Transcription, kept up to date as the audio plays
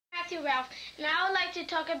Matthew Ralph, and I would like to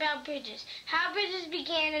talk about bridges, how bridges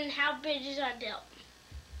began and how bridges are built.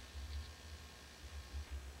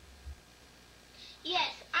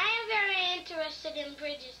 Yes, I am very interested in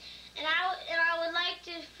bridges, and I would like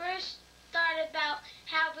to first start about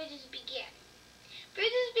how bridges began.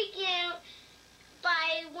 Bridges began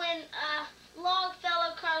by when a log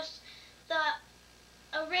fell across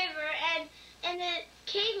a river and the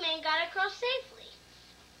cavemen got across safely.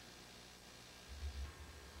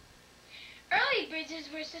 Early bridges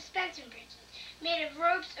were suspension bridges, made of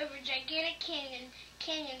ropes over gigantic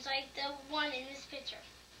canyons like the one in this picture.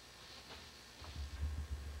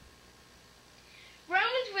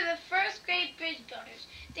 Romans were the first great bridge builders.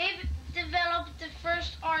 They developed the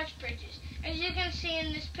first arch bridges, as you can see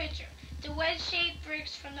in this picture, the wedge-shaped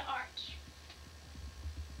bricks from the arch.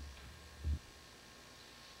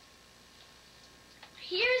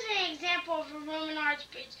 Here's an example of a Roman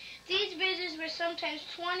arch bridge. These bridges were sometimes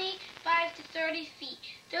 25 to 30 feet.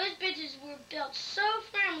 Those bridges were built so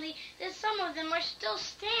firmly that some of them are still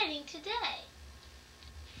standing today.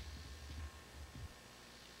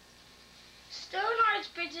 Stone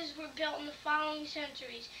arch bridges were built in the following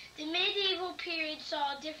centuries. The medieval period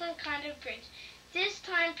saw a different kind of bridge. This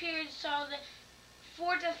time period saw the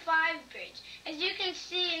fortified bridge. As you can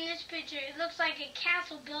see in this picture, it looks like a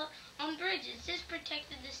castle built on bridges. This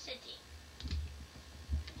protected the city.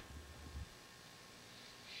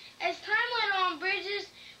 As time went on, bridges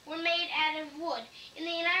were made out of wood. In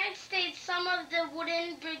the United States, some of the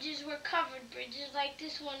wooden bridges were covered bridges, like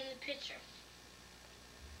this one in the picture.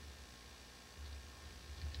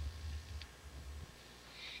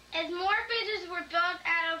 As more bridges were built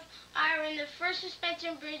out of iron, the first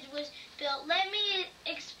suspension bridge was built. Let me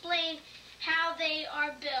explain how they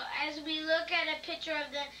are built as we look at a picture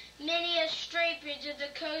of the Minia Strait Bridge of the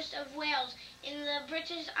coast of Wales in the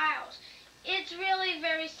British Isles. It's really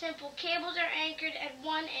very simple. Cables are anchored at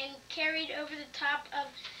one end, carried over the top of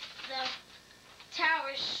the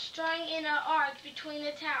towers, strung in an arch between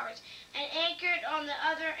the towers, and anchored on the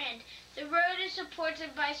other end. The road is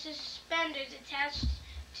supported by suspenders attached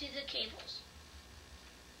to the cables.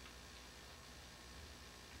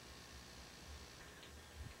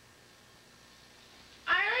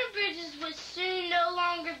 Iron bridges would soon no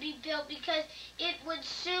longer be built because it would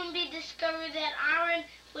soon be discovered that iron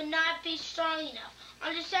would not be strong enough.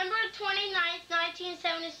 On December 29,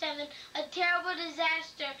 1977, a terrible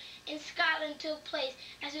disaster in Scotland took place.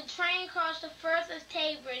 As a train crossed the Firth of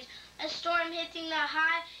Tay Bridge, a storm hitting the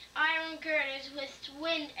high iron girders with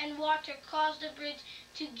wind and water caused the bridge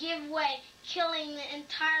to give way, killing the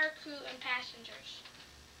entire crew and passengers.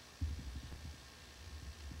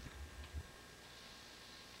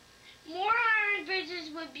 More iron bridges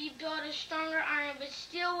would be built of stronger iron, but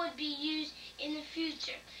steel would be used in the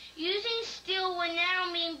future. Using steel would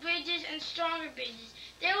now mean bridges and stronger bridges.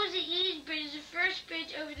 There was the Eads Bridge, the first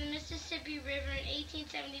bridge over the Mississippi River in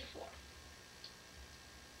 1874.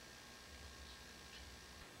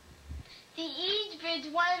 The Eads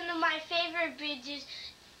Bridge, one of my favorite bridges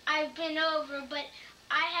I've been over, but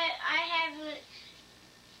I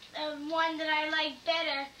have one that I like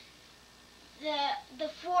better. The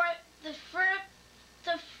Firth of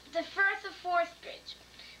Forth Bridge.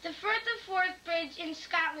 The Firth of Forth Bridge in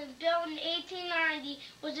Scotland, built in 1890,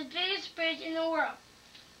 was the biggest bridge in the world.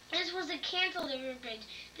 This was a cantilever bridge.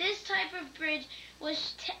 This type of bridge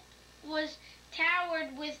was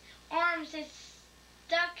towered with arms that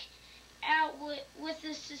stuck out with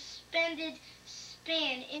a suspended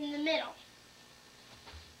span in the middle.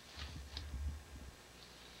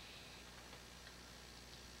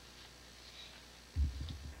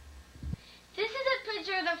 This is a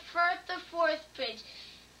picture of the Firth of Forth Bridge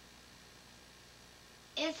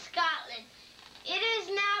in Scotland. It is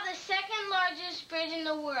now the second largest bridge in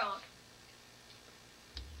the world.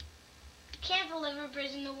 Cantilever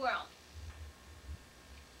bridge in the world.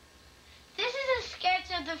 This is a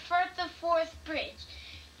sketch of the Firth of Forth Bridge.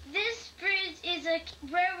 This bridge is a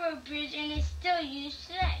railroad bridge and is still used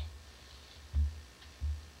today.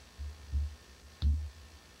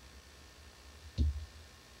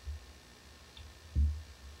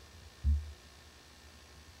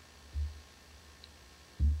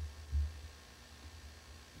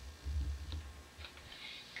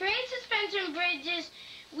 Great suspension bridges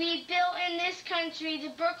we built in this country, the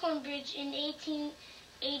Brooklyn Bridge in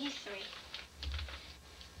 1883.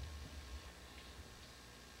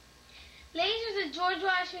 Later, the George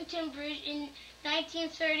Washington Bridge in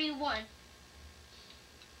 1931.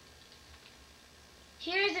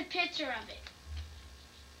 Here's a picture of it.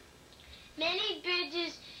 Many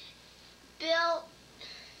bridges built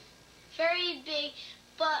very big,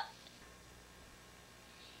 but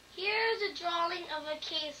here installing of a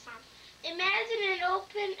caisson. Imagine an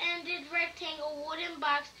open-ended rectangle wooden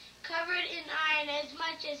box covered in iron as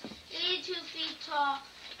much as 82 feet tall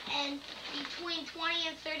and between 20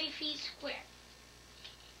 and 30 feet square.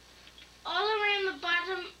 All around the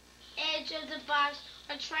bottom edge of the box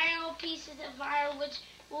are triangle pieces of iron which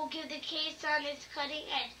will give the caisson its cutting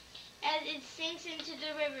edge as it sinks into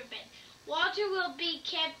the riverbed. Water will be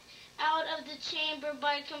kept out of the chamber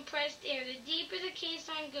by compressed air. The deeper the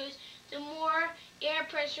caisson goes, the more air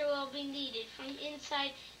pressure will be needed from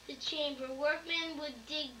inside the chamber. Workmen would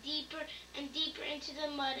dig deeper and deeper into the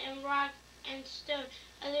mud and rock and stone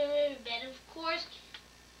of the riverbed. Of course,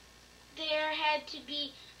 there had to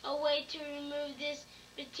be a way to remove this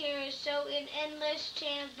material, so an endless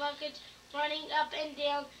chain of buckets running up and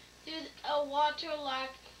down through a water lock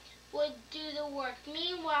would do the work.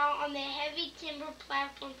 Meanwhile, on the heavy timber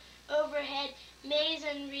platform overhead,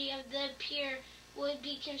 masonry of the pier would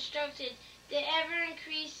be constructed. The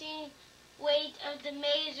ever-increasing weight of the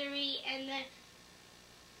masonry and the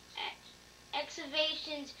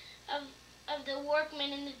excavations of the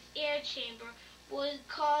workmen in the air chamber would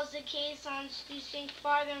cause the caissons to sink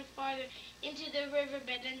farther and farther into the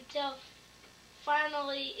riverbed until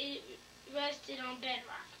finally it rested on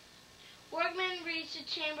bedrock. Workmen reached the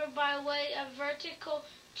chamber by way of vertical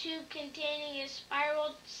tube containing a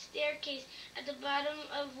spiral staircase at the bottom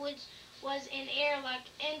of which was an airlock.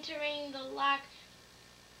 Entering the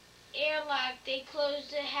airlock, they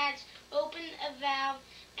closed the hatch, opened a valve,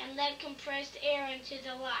 and let compressed air into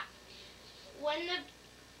the lock. When the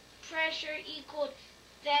pressure equaled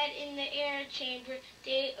that in the air chamber,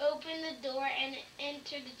 they opened the door and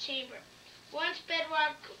entered the chamber. Once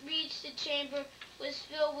bedrock reached the chamber, was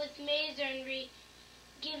filled with masonry,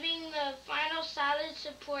 giving the final solid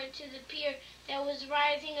support to the pier that was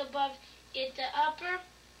rising above it. The upper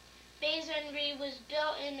masonry was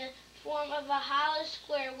built in the form of a hollow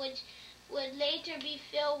square, which would later be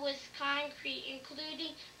filled with concrete,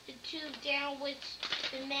 including the tube down which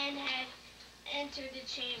the men had entered the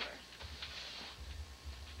chamber.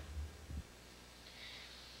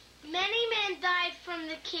 Many men died from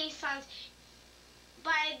the caissons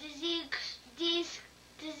by a disease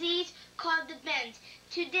called the bends.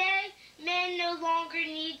 Today, men no longer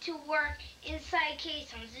need to work inside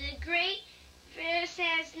caissons. The Great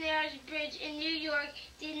Versailles Bridge in New York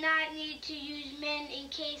did not need to use men in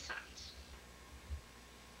caissons.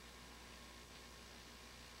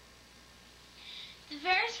 The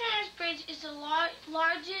Versailles Bridge is the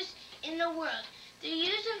largest in the world. The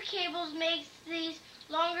use of cables makes these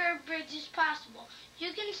longer bridges possible.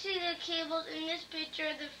 You can see the cables in this picture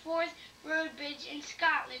of the Forth Road Bridge in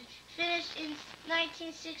Scotland, finished in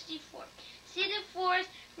 1964. See the Forth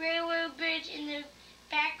Railroad Bridge in the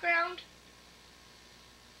background?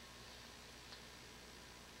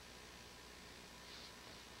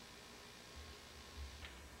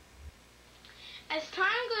 As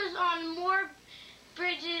time goes on, more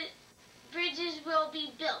bridges will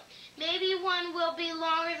be built. Maybe one will be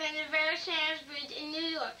longer than the Versailles Bridge in New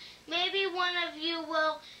York. Maybe one of you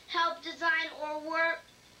will help design or work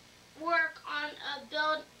on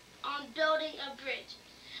building a bridge.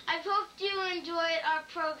 I hope you enjoyed our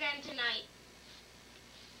program tonight.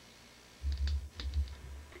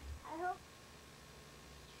 I hope